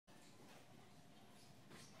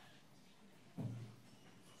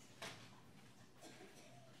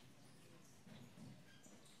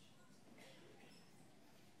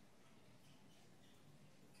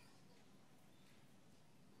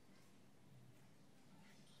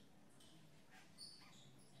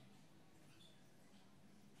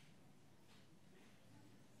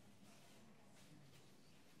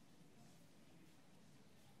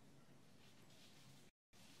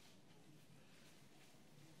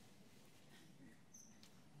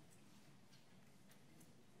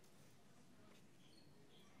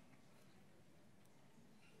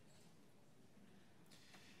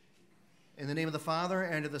In the name of the Father,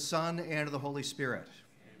 and of the Son, and of the Holy Spirit.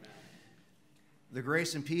 Amen. The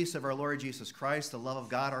grace and peace of our Lord Jesus Christ, the love of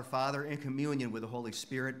God our Father, in communion with the Holy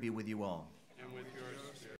Spirit be with you all. And with your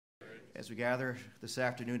spirit. As we gather this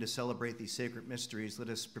afternoon to celebrate these sacred mysteries, let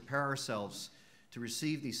us prepare ourselves to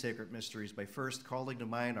receive these sacred mysteries by first calling to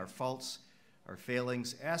mind our faults, our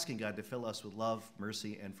failings, asking God to fill us with love,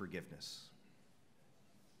 mercy, and forgiveness.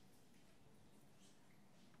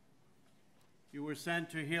 You were sent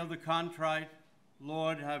to heal the contrite.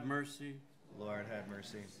 Lord, have mercy. Lord, have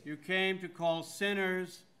mercy. You came to call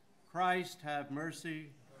sinners. Christ, have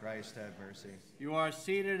mercy. Christ, have mercy. You are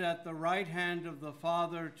seated at the right hand of the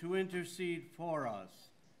Father to intercede for us.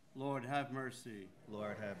 Lord, have mercy.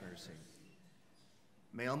 Lord, have mercy.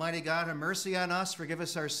 May Almighty God have mercy on us, forgive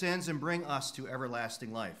us our sins, and bring us to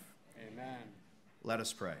everlasting life. Amen. Let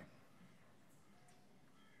us pray.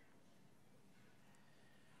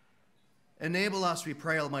 Enable us, we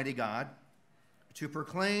pray, Almighty God, to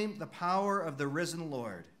proclaim the power of the risen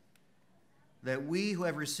Lord, that we who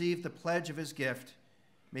have received the pledge of his gift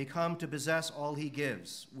may come to possess all he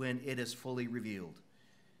gives when it is fully revealed.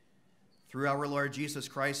 Through our Lord Jesus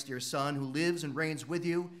Christ, your Son, who lives and reigns with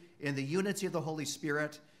you in the unity of the Holy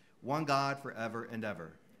Spirit, one God forever and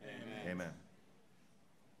ever. Amen. Amen.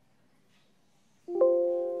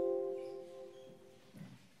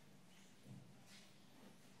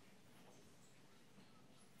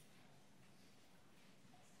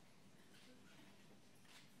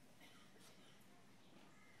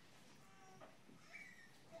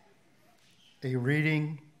 A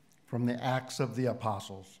reading from the Acts of the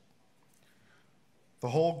Apostles. The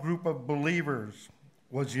whole group of believers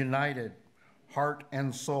was united, heart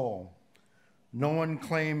and soul. No one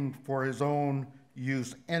claimed for his own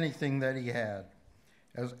use anything that he had,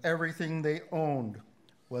 as everything they owned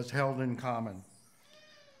was held in common.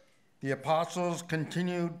 The apostles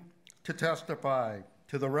continued to testify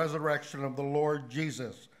to the resurrection of the Lord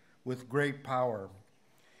Jesus with great power,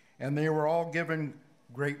 and they were all given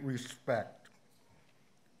great respect.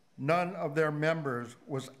 None of their members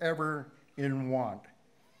was ever in want,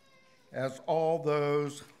 as all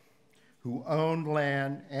those who owned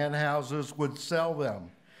land and houses would sell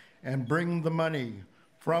them and bring the money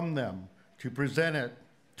from them to present it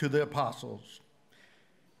to the apostles.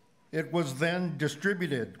 It was then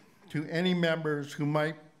distributed to any members who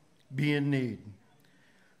might be in need.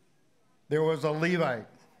 There was a Levite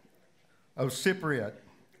of Cypriot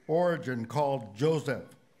origin called Joseph,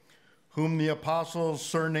 whom the apostles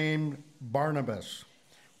surnamed Barnabas,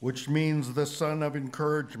 which means the son of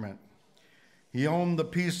encouragement. He owned the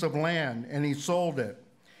piece of land, and he sold it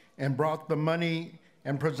and brought the money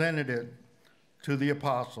and presented it to the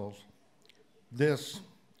apostles. This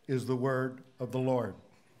is the word of the Lord.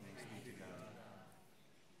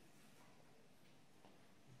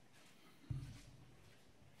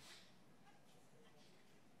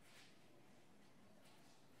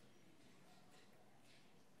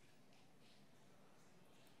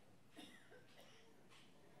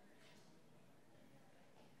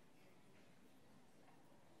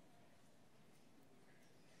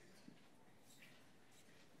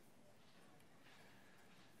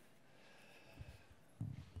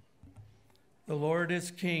 The Lord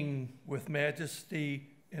is King with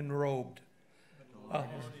majesty enrobed. The Lord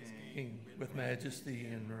is King with majesty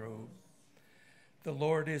enrobed. The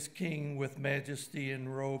Lord is King with majesty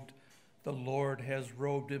enrobed. The Lord has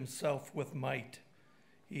robed himself with might.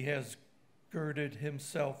 He has girded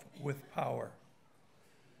himself with power.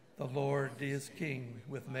 The Lord is King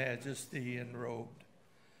with majesty enrobed.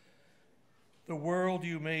 The world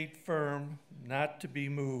you made firm, not to be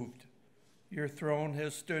moved. Your throne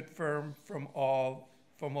has stood firm from old.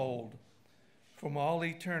 From all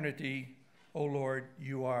eternity, O Lord,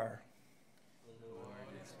 you are. The Lord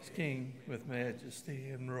is King with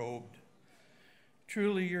majesty enrobed.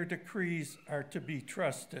 Truly your decrees are to be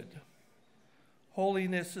trusted.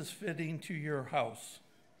 Holiness is fitting to your house,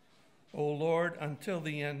 O Lord, until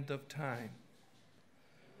the end of time.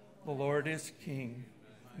 The Lord is King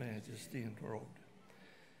with majesty enrobed.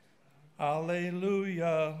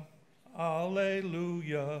 Alleluia.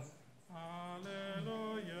 Alleluia.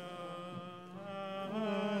 Alleluia.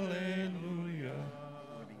 Alleluia.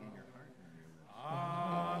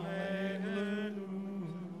 Alleluia.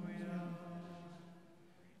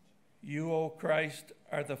 You, O Christ,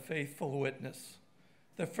 are the faithful witness,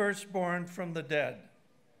 the firstborn from the dead.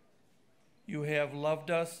 You have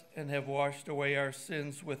loved us and have washed away our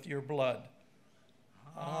sins with your blood.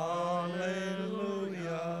 Alleluia.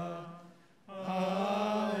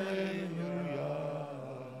 Alleluia.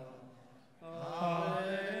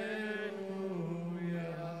 Alleluia.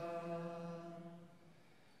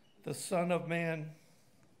 the Son of Man.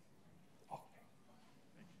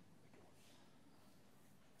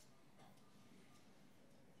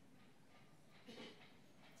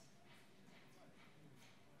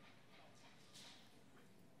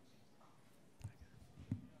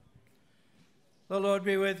 The Lord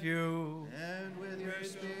be with you. And with your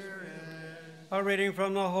spirit. A reading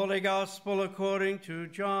from the Holy Gospel according to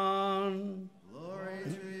John. Glory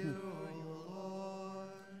to you, O Lord.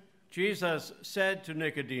 Jesus said to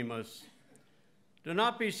Nicodemus, "Do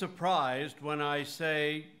not be surprised when I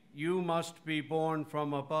say you must be born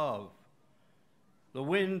from above. The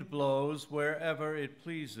wind blows wherever it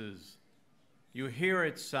pleases. You hear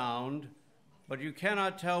its sound, but you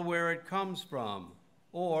cannot tell where it comes from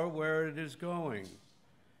or where it is going.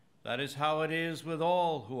 That is how it is with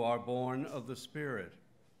all who are born of the Spirit."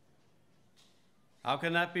 "How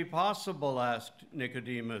can that be possible?" asked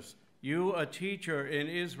Nicodemus. "You, a teacher in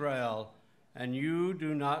Israel, and you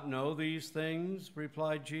do not know these things?"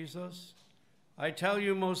 replied Jesus. "I tell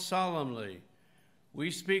you most solemnly, we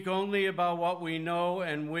speak only about what we know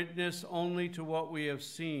and witness only to what we have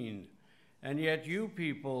seen, and yet you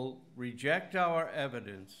people reject our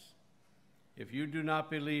evidence. If you do not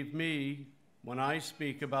believe me when I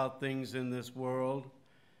speak about things in this world,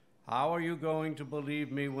 how are you going to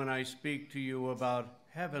believe me when I speak to you about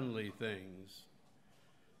heavenly things?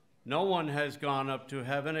 No one has gone up to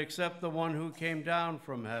heaven except the one who came down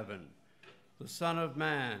from heaven, the Son of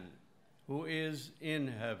Man, who is in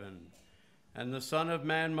heaven. And the Son of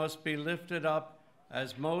Man must be lifted up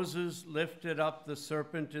as Moses lifted up the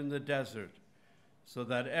serpent in the desert, so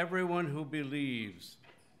that everyone who believes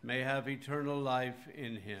may have eternal life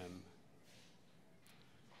in him."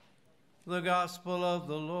 The Gospel of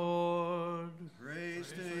the Lord.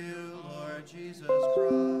 Praise to you, Lord Jesus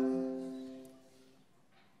Christ.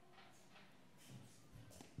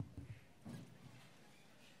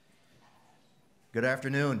 Good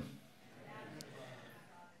afternoon.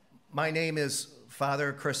 My name is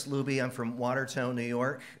Father Chris Luby. I'm from Watertown, New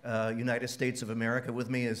York, United States of America. With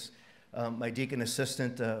me is my deacon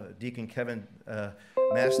assistant, Deacon Kevin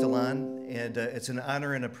Mastelon, and it's an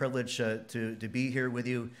honor and a privilege to be here with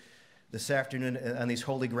you this afternoon on these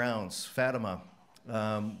holy grounds, Fatima,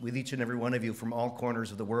 with each and every one of you from all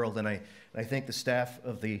corners of the world. And I thank the staff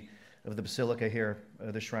of the Basilica here,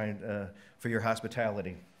 the shrine, for your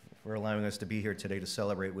hospitality, for allowing us to be here today to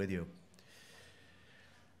celebrate with you.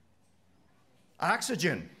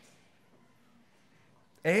 Oxygen,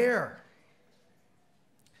 air.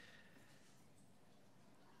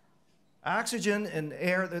 Oxygen and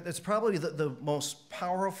air, that's probably the most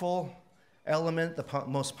powerful element, the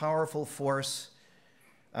most powerful force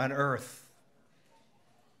on earth.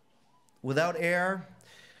 Without air,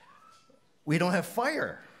 we don't have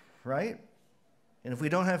fire, right? And if we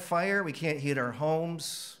don't have fire, we can't heat our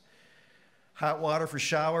homes, hot water for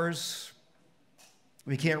showers,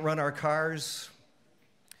 we can't run our cars.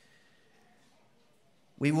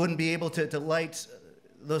 We wouldn't be able to light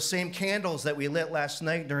those same candles that we lit last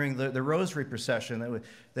night during the rosary procession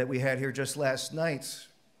that we had here just last night.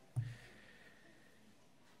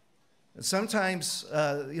 Sometimes,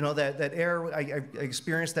 that air, I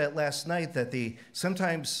experienced that last night, that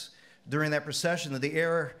sometimes during that procession, that the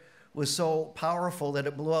air was so powerful that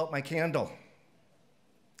it blew out my candle.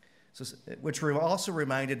 So, which also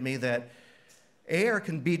reminded me that air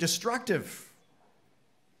can be destructive.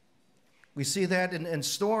 We see that in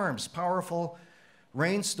storms, powerful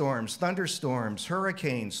rainstorms, thunderstorms,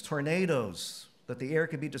 hurricanes, tornadoes, that the air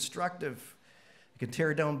can be destructive. It can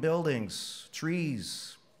tear down buildings,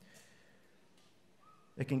 trees.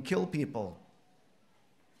 It can kill people.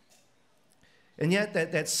 And yet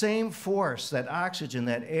that same force, that oxygen,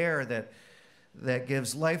 that air that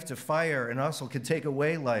gives life to fire and also can take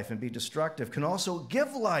away life and be destructive, can also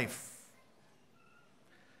give life.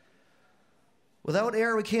 Without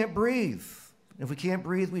air, we can't breathe. If we can't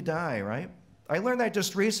breathe, we die, right? I learned that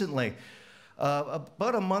just recently.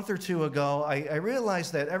 About a month or two ago, I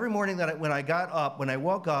realized that every morning when I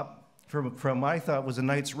woke up from what I thought was a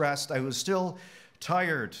night's rest, I was still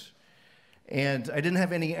tired, and I didn't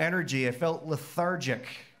have any energy. I felt lethargic.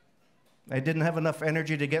 I didn't have enough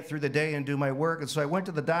energy to get through the day and do my work, and so I went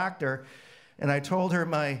to the doctor, and I told her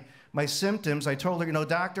my symptoms. I told her,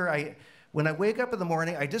 doctor, when I wake up in the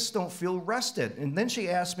morning, I just don't feel rested. And then she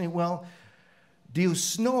asked me, well, do you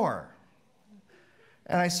snore?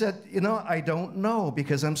 And I said, I don't know,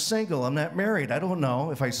 because I'm single. I'm not married. I don't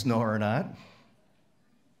know if I snore or not.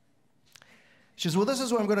 She says, well, this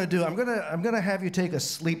is what I'm going to do. I'm going to have you take a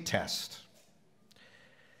sleep test.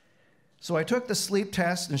 So I took the sleep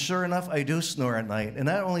test, and sure enough, I do snore at night. And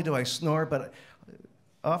not only do I snore, but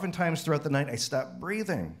oftentimes throughout the night, I stop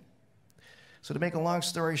breathing. So to make a long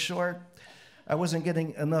story short, I wasn't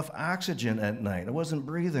getting enough oxygen at night. I wasn't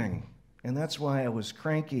breathing. And that's why I was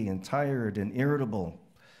cranky and tired and irritable.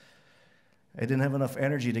 I didn't have enough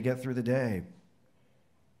energy to get through the day.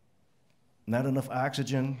 Not enough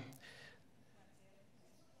oxygen,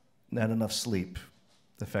 not enough sleep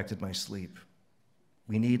affected my sleep.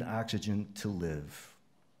 We need oxygen to live.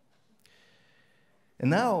 And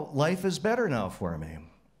now life is better now for me.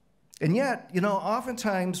 And yet,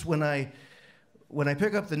 oftentimes when I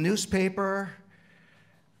pick up the newspaper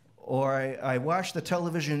or I watch the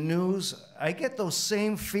television news, I get those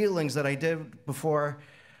same feelings that I did before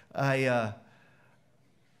I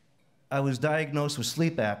was diagnosed with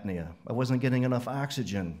sleep apnea. I wasn't getting enough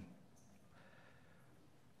oxygen.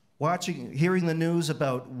 Hearing the news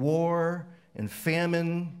about war and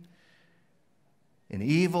famine and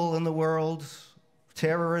evil in the world,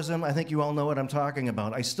 terrorism, I think you all know what I'm talking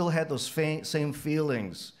about. I still had those same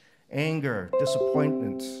feelings: anger,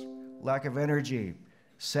 disappointment, lack of energy,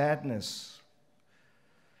 sadness.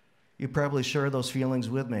 You probably share those feelings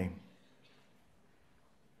with me.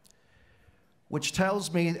 Which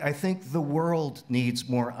tells me I think the world needs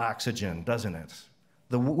more oxygen, doesn't it?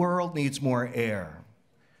 The world needs more air.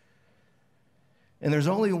 And there's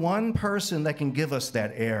only one person that can give us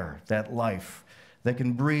that air, that life, that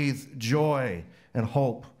can breathe joy and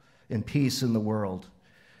hope and peace in the world.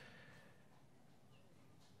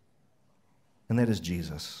 And that is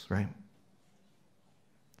Jesus, right?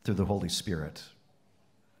 Through the Holy Spirit,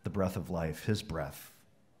 the breath of life, his breath.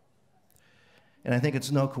 And I think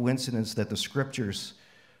it's no coincidence that the scriptures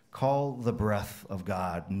call the breath of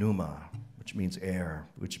God pneuma, which means air,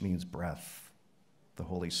 which means breath, the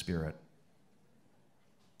Holy Spirit.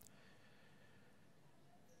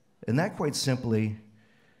 And that, quite simply,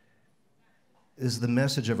 is the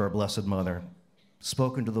message of our Blessed Mother,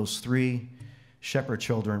 spoken to those 3 shepherd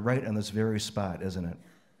children right on this very spot, isn't it?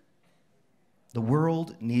 The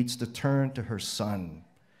world needs to turn to her Son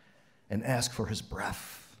and ask for his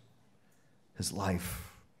breath, his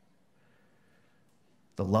life,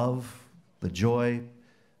 the love, the joy,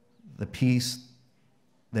 the peace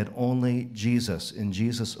that only Jesus and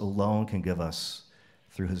Jesus alone can give us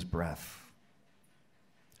through his breath.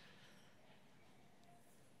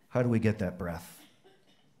 How do we get that breath?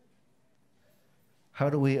 How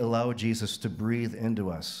do we allow Jesus to breathe into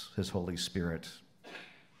us, his Holy Spirit?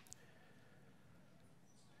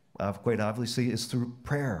 Quite obviously, it's through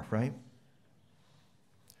prayer, right?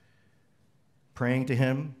 Praying to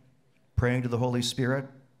him, praying to the Holy Spirit.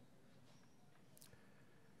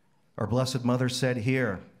 Our Blessed Mother said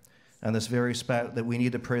here on this very spot that we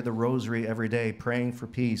need to pray the rosary every day, praying for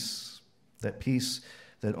peace, that peace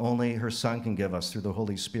that only her Son can give us through the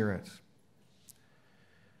Holy Spirit.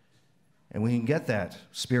 And we can get that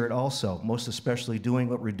Spirit also, most especially doing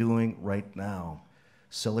what we're doing right now,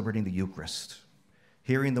 celebrating the Eucharist,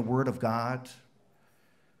 hearing the Word of God,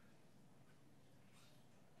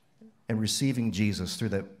 and receiving Jesus through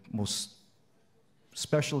that most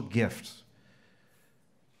special gift,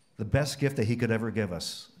 the best gift that he could ever give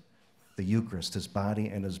us, the Eucharist, his body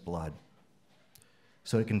and his blood,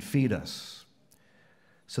 so it can feed us,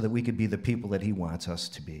 so that we could be the people that he wants us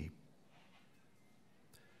to be.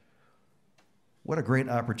 What a great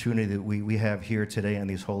opportunity that we have here today on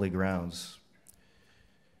these holy grounds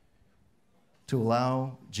to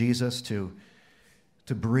allow Jesus to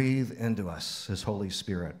breathe into us his Holy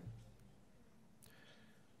Spirit.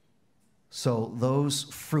 So those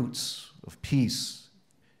fruits of peace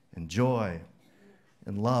and joy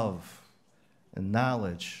and love and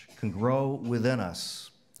knowledge can grow within us,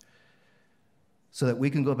 so that we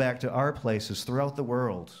can go back to our places throughout the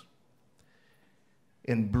world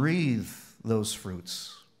and breathe those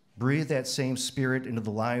fruits, breathe that same Spirit into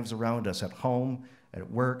the lives around us, at home, at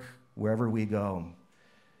work, wherever we go.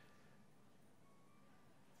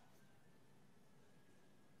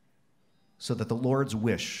 So that the Lord's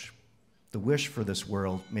wish, the wish for this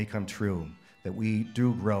world, may come true, that we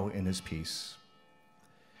do grow in his peace.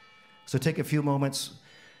 So take a few moments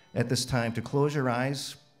at this time to close your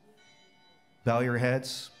eyes, bow your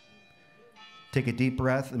heads, take a deep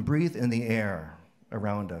breath, and breathe in the air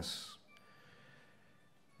around us.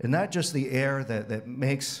 And not just the air that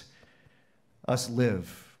makes us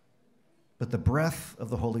live, but the breath of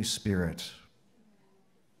the Holy Spirit,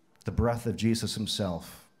 the breath of Jesus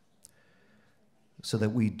himself, so that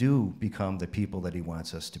we do become the people that he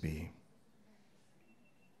wants us to be.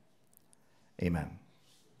 Amen.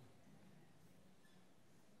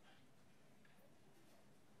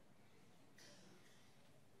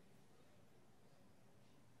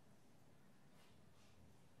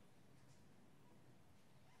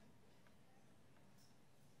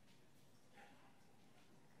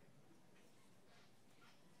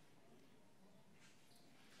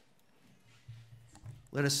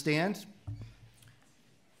 Let us stand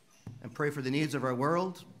and pray for the needs of our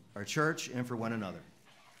world, our church, and for one another.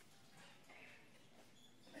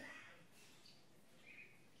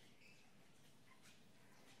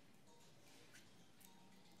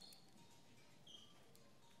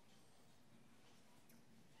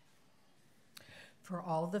 For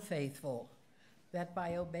all the faithful, that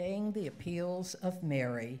by obeying the appeals of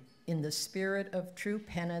Mary in the spirit of true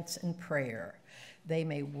penance and prayer, they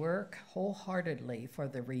may work wholeheartedly for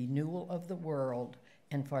the renewal of the world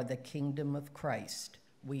and for the kingdom of Christ,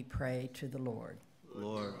 we pray to the Lord.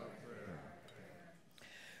 Lord.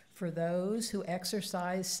 For those who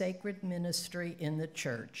exercise sacred ministry in the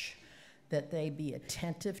church, that they be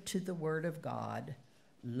attentive to the word of God,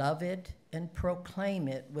 love it, and proclaim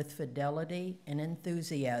it with fidelity and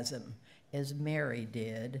enthusiasm, as Mary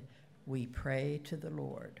did, we pray to the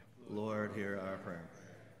Lord. Lord, hear our prayer.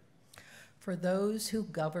 For those who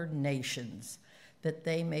govern nations, that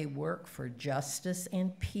they may work for justice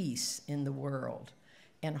and peace in the world,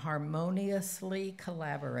 and harmoniously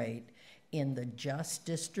collaborate in the just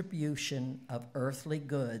distribution of earthly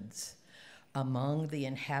goods among the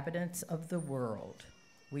inhabitants of the world,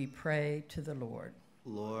 we pray to the Lord.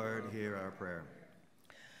 Lord, hear our prayer.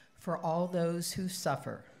 For all those who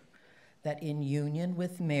suffer, that in union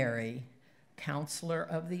with Mary, counselor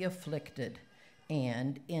of the afflicted,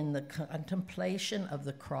 and in the contemplation of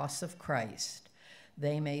the cross of Christ,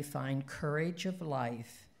 they may find courage of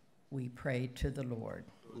life, we pray to the Lord.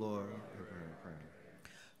 Lord, hear our prayer.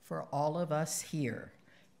 For all of us here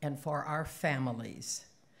and for our families,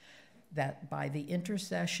 that by the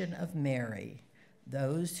intercession of Mary,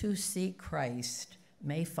 those who seek Christ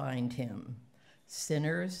may find him,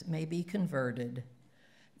 sinners may be converted,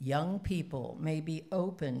 young people may be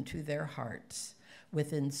open to their hearts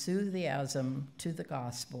with enthusiasm to the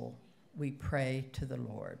gospel, we pray to the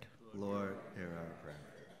Lord. Lord, hear our prayer.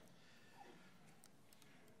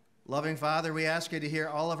 Loving Father, we ask you to hear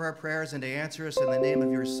all of our prayers and to answer us in the name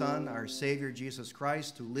of your Son, our Savior, Jesus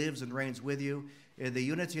Christ, who lives and reigns with you in the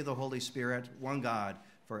unity of the Holy Spirit, one God,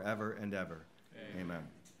 forever and ever. Amen.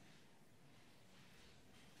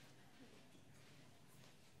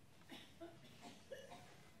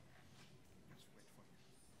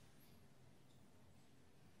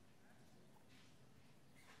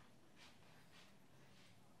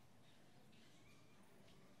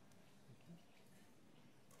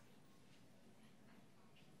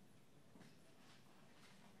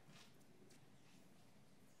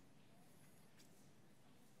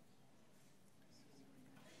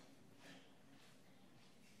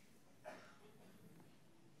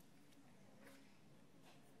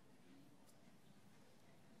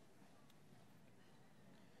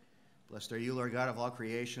 Blessed are you, Lord God of all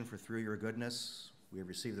creation, for through your goodness we have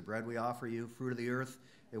received the bread we offer you, fruit of the earth,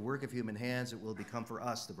 a work of human hands. It will become for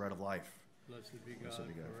us the bread of life. Blessed be God, Blessed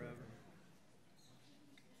be God forever.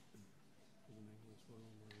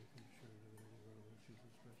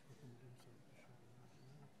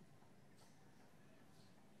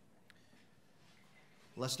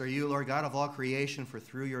 Blessed are you, Lord God of all creation, for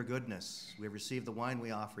through your goodness we have received the wine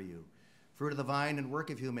we offer you. Fruit of the vine and work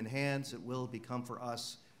of human hands, it will become for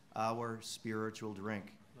us our spiritual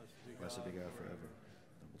drink. Blessed be God forever.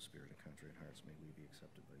 Humble spirit and contrite hearts, may we be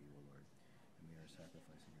accepted by you, O Lord. And may our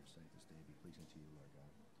sacrifice in your sight this day be pleasing to you, Lord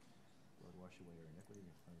God. Lord, wash away our iniquity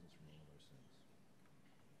and cleanse us from all of our sins.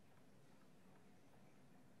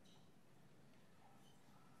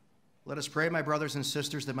 Let us pray, my brothers and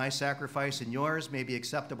sisters, that my sacrifice and yours may be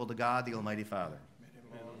acceptable to God, the Almighty Father.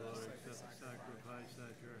 May the Lord accept the sacrifice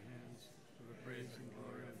at your hands for the praise and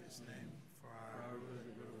glory of his name, for our good and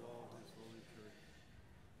the good of all his holy church.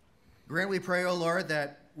 Grant, we pray, O Lord,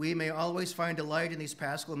 that we may always find delight in these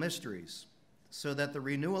paschal mysteries, so that the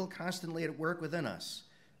renewal constantly at work within us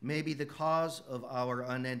may be the cause of our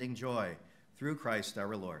unending joy, through Christ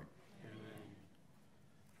our Lord. Amen.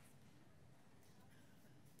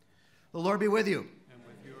 The Lord be with you. And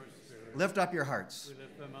with your spirit, Lift up your hearts. we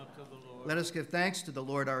lift them up to the Lord. Let us give thanks to the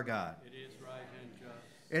Lord our God. It is right and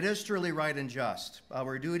just. It is truly right and just,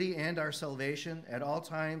 our duty and our salvation at all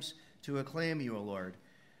times to acclaim you, O Lord,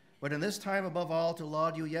 but in this time above all to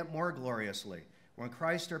laud you yet more gloriously, when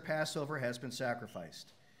Christ our Passover has been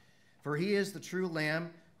sacrificed. For he is the true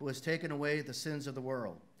Lamb who has taken away the sins of the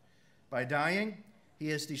world. By dying, he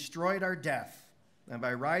has destroyed our death, and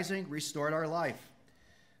by rising, restored our life.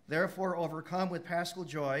 Therefore, overcome with paschal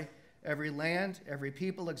joy, every land, every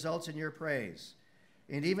people exults in your praise.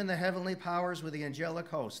 And even the heavenly powers with the angelic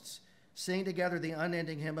hosts sing together the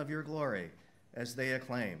unending hymn of your glory as they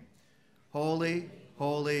acclaim, Holy,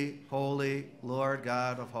 holy, holy, Lord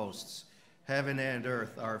God of hosts. Heaven and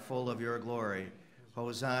earth are full of your glory.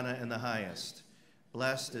 Hosanna in the highest.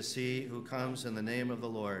 Blessed is he who comes in the name of the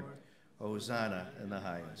Lord. Hosanna in the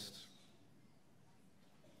highest.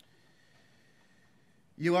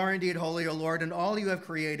 You are indeed holy, O Lord, and all you have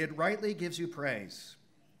created rightly gives you praise.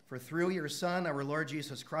 For through your Son, our Lord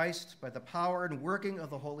Jesus Christ, by the power and working of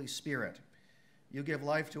the Holy Spirit, you give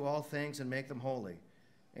life to all things and make them holy.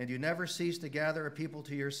 And you never cease to gather a people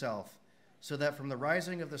to yourself, so that from the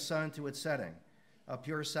rising of the sun to its setting, a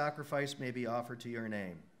pure sacrifice may be offered to your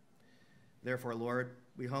name. Therefore, Lord,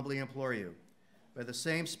 we humbly implore you, by the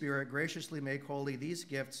same Spirit, graciously make holy these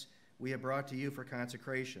gifts we have brought to you for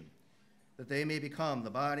consecration, that they may become the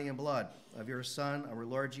body and blood of your Son, our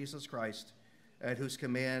Lord Jesus Christ, at whose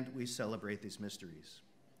command we celebrate these mysteries.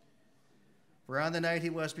 For on the night he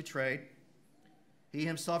was betrayed, he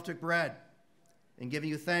himself took bread, and giving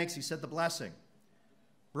you thanks, he said the blessing,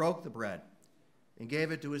 broke the bread, and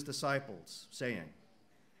gave it to his disciples, saying,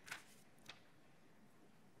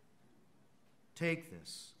 "Take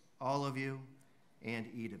this, all of you, and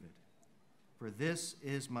eat of it, for this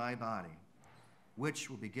is my body, which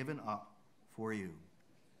will be given up for you."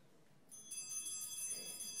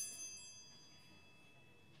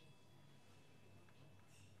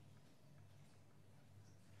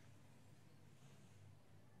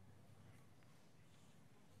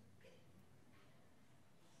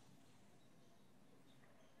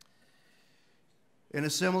 In a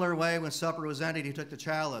similar way, when supper was ended, he took the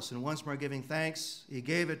chalice, and once more giving thanks, he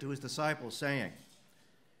gave it to his disciples, saying,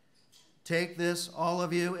 "Take this, all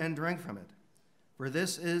of you, and drink from it, for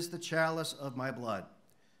this is the chalice of my blood,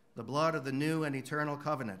 the blood of the new and eternal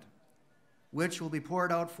covenant, which will be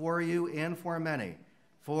poured out for you and for many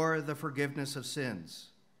for the forgiveness of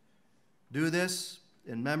sins. Do this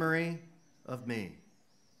in memory of me."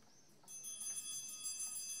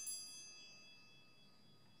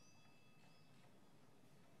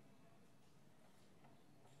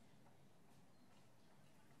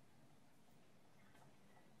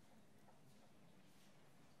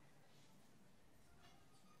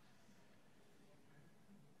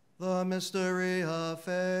 The mystery of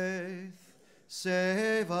faith.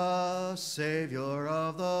 Save us, Savior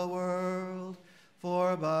of the world,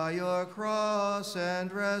 for by your cross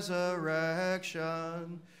and resurrection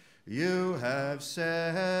you have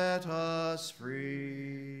set us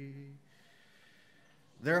free.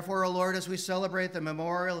 Therefore, O Lord, as we celebrate the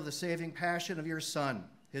memorial of the saving passion of your Son,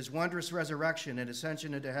 his wondrous resurrection and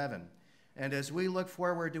ascension into heaven, and as we look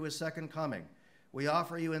forward to his second coming, we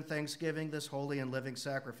offer you in thanksgiving this holy and living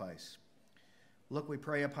sacrifice. Look, we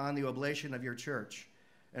pray, upon the oblation of your church,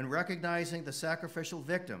 and recognizing the sacrificial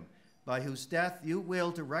victim by whose death you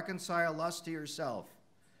will to reconcile us to yourself,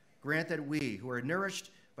 grant that we, who are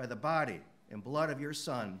nourished by the body and blood of your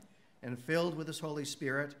Son and filled with his Holy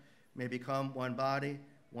Spirit, may become one body,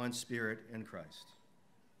 one spirit in Christ.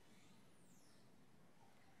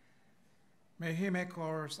 May he make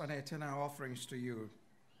ours an eternal offerings to you,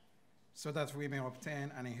 so that we may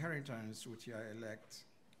obtain an inheritance with your elect,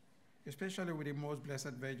 especially with the most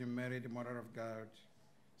blessed Virgin Mary, the Mother of God,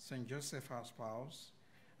 Saint Joseph, our spouse,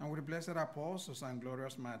 and with the blessed apostles and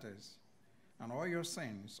glorious martyrs, and all your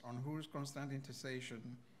saints, on whose constant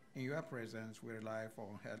intercession in your presence we rely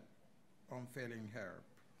for unfailing help.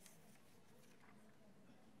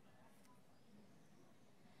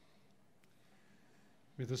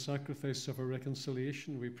 With the sacrifice of our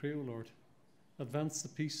reconciliation, we pray, O Lord, advance the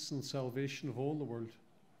peace and salvation of all the world.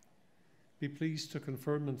 Be pleased to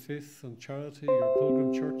confirm in faith and charity your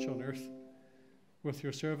pilgrim church on earth, with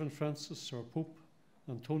your servant Francis, our Pope,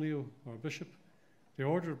 Antonio, our Bishop, the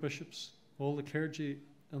order of bishops, all the clergy,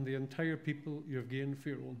 and the entire people you have gained for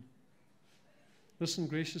your own. Listen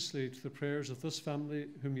graciously to the prayers of this family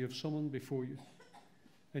whom you have summoned before you.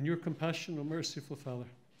 In your compassion, O merciful Father,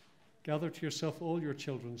 gather to yourself all your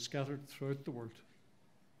children scattered throughout the world.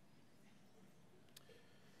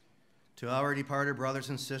 To our departed brothers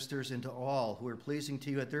and sisters, and to all who are pleasing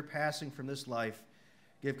to you at their passing from this life,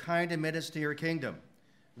 give kind admittance to your kingdom.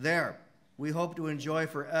 There, we hope to enjoy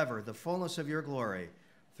forever the fullness of your glory,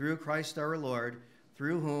 through Christ our Lord,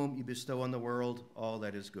 through whom you bestow on the world all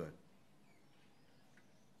that is good.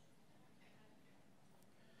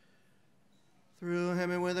 Through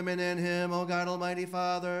him and with him and in him, O God, Almighty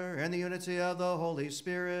Father, and the unity of the Holy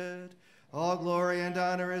Spirit, all glory and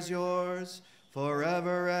honor is yours,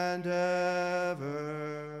 forever and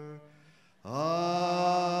ever.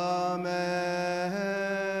 Amen.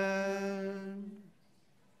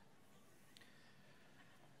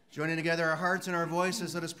 Joining together our hearts and our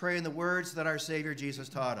voices, let us pray in the words that our Savior Jesus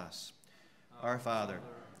taught us. Our Father,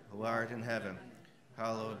 who art in heaven,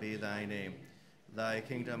 hallowed be thy name. Thy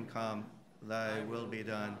kingdom come, thy will be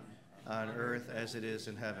done, on earth as it is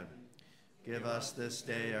in heaven. Give us this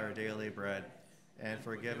day our daily bread, and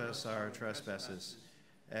forgive us our trespasses,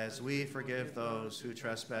 as we forgive those who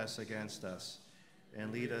trespass against us.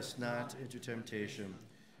 And lead us not into temptation,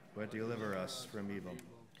 but deliver us from evil.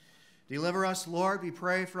 Deliver us, Lord, we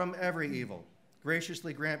pray, from every evil.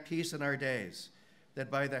 Graciously grant peace in our days, that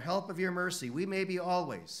by the help of your mercy we may be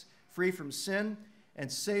always free from sin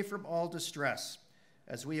and safe from all distress,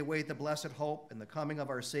 as we await the blessed hope and the coming of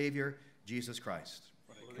our Savior, Jesus Christ.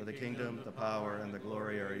 For the kingdom, the power, and the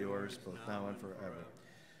glory are yours, both now and forever.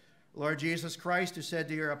 Lord Jesus Christ, who said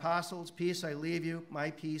to your apostles, "Peace I leave you,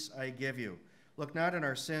 my peace I give you," look not on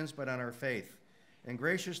our sins, but on our faith, and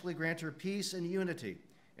graciously grant her peace and unity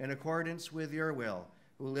in accordance with your will,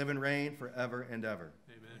 who live and reign forever and ever.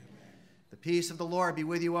 Amen. The peace of the Lord be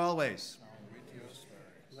with you always.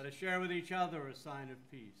 Let us share with each other a sign of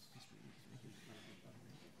peace.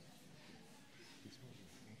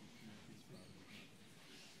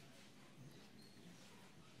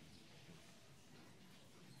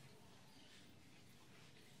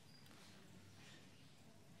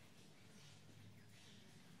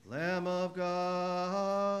 Lamb of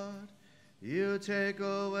God, you take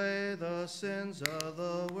away the sins of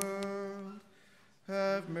the world.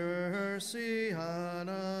 Have mercy on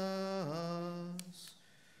us.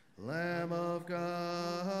 Lamb of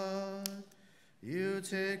God, you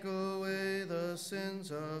take away the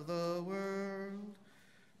sins of the world.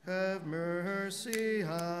 Have mercy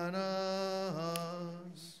on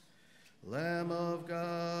us. Lamb of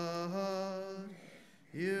God,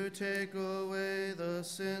 you take away the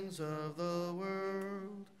sins of the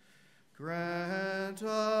world. Grant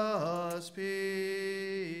us peace.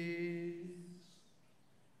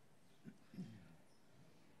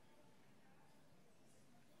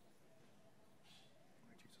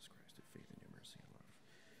 Lord Jesus Christ, have faith in your mercy and love.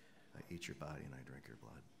 I eat your body and I drink your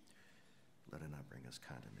blood. Let it not bring us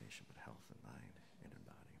condemnation, but health in mind and in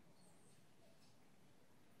body.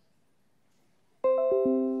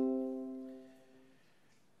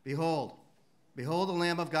 Behold, behold the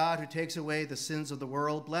Lamb of God who takes away the sins of the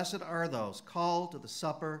world. Blessed are those called to the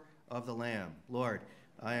supper of the Lamb. Lord,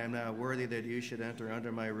 I am not worthy that you should enter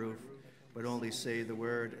under my roof, but only say the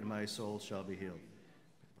word, and my soul shall be healed.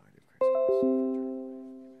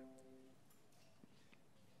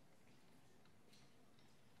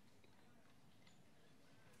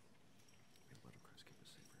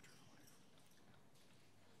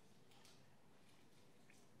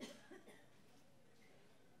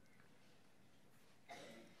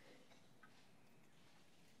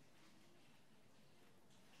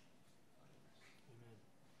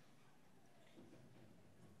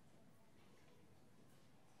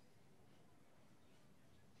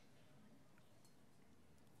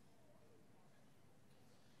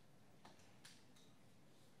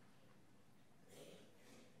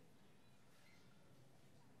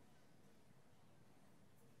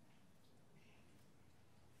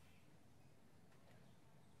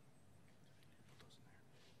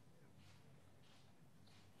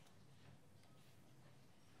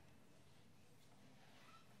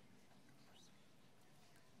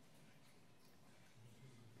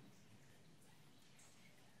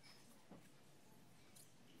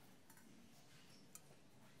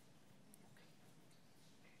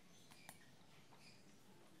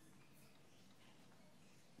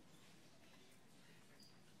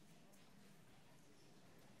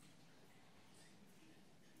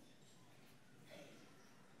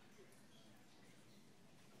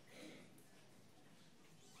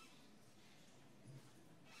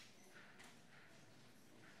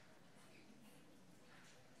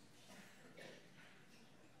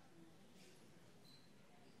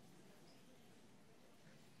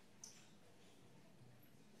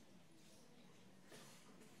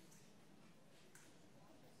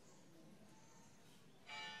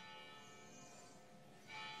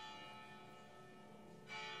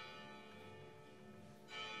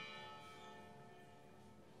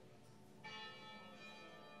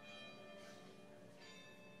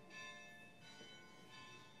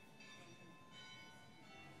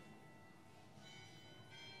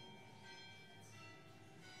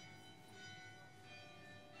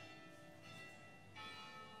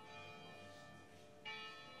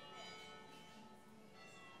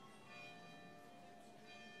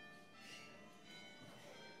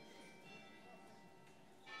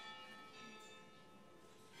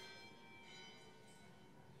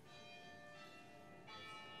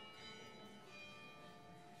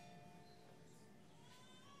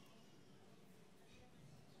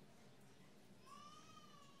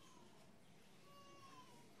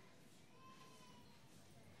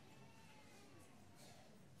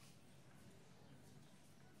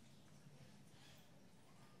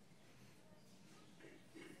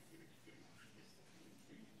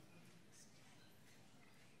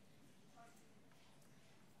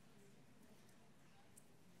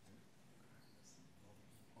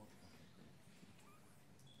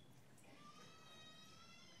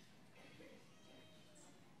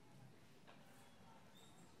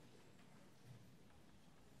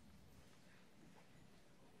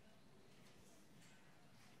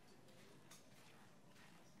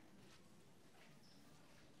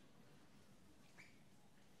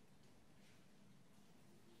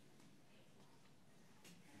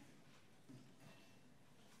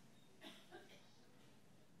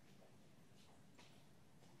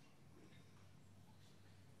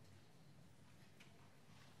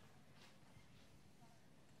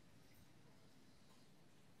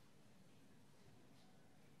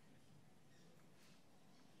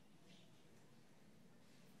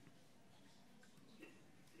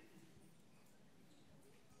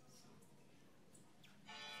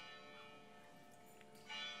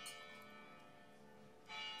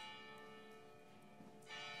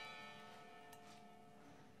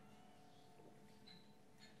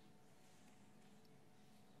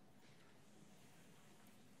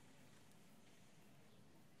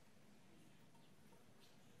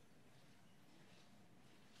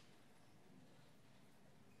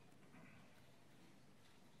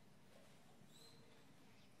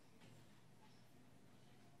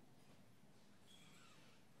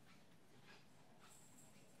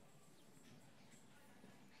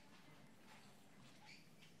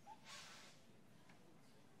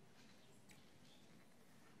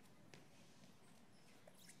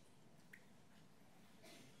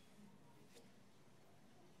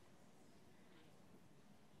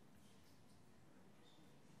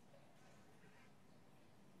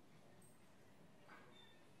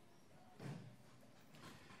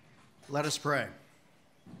 Let us pray.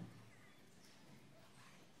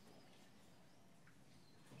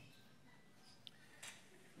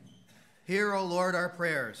 Hear, O Lord, our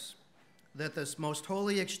prayers, that this most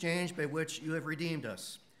holy exchange by which you have redeemed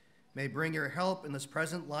us may bring your help in this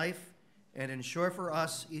present life and ensure for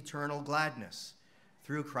us eternal gladness.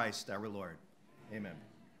 Through Christ our Lord. Amen.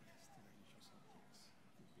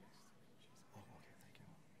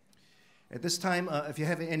 At this time, if you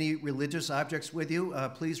have any religious objects with you,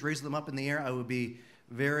 please raise them up in the air. I would be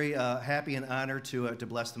very happy and honored to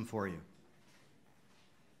bless them for you.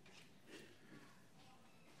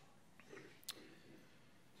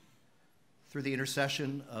 Through the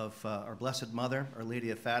intercession of our Blessed Mother, Our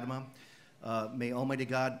Lady of Fatima, may Almighty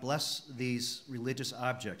God bless these religious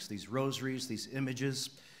objects, these rosaries, these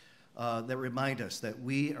images that remind us that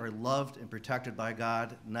we are loved and protected by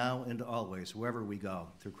God now and always, wherever we go.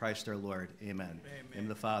 Through Christ our Lord. Amen. Amen. In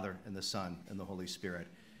the Father, and the Son, and the Holy Spirit.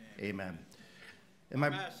 Amen. The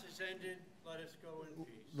Mass is ended. Let us go in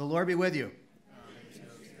peace. The Lord be with you.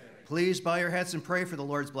 Please bow your heads and pray for the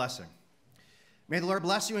Lord's blessing. May the Lord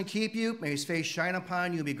bless you and keep you. May his face shine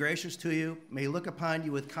upon you and be gracious to you. May he look upon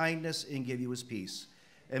you with kindness and give you his peace.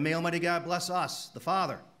 And may Almighty God bless us, the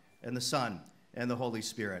Father, and the Son, and the Holy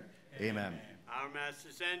Spirit. Amen. Our Mass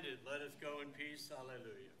is ended. Let us go in peace.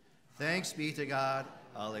 Alleluia. Thanks be to God.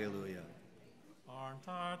 Alleluia.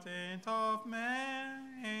 Arntartent of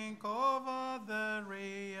men over the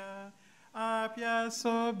rear, apia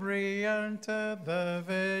sobriant the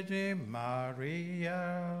Virgin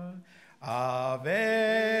Maria. Ave,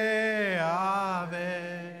 Ave.